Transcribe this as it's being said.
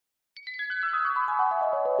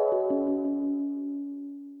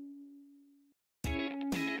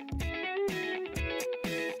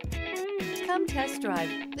Come test drive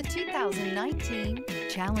the 2019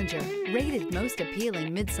 Challenger. Rated most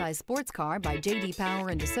appealing midsize sports car by J.D. Power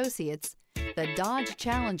and Associates, the Dodge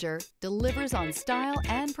Challenger delivers on style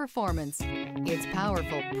and performance. It's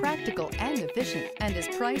powerful, practical, and efficient, and is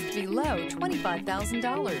priced below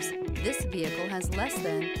 $25,000. This vehicle has less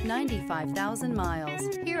than 95,000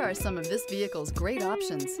 miles. Here are some of this vehicle's great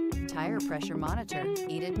options: tire pressure monitor,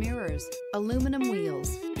 heated mirrors, aluminum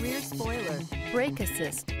wheels, rear spoiler, brake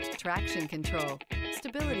assist, traction control,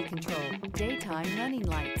 stability control, daytime running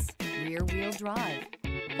lights, rear wheel drive,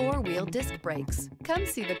 four-wheel disc brakes. Come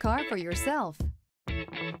see the car for yourself.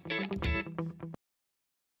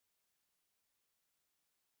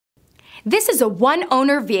 This is a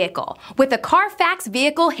one-owner vehicle with a Carfax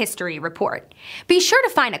Vehicle History Report. Be sure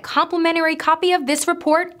to find a complimentary copy of this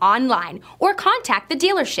report online or contact the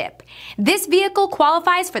dealership. This vehicle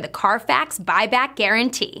qualifies for the Carfax Buyback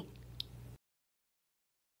Guarantee.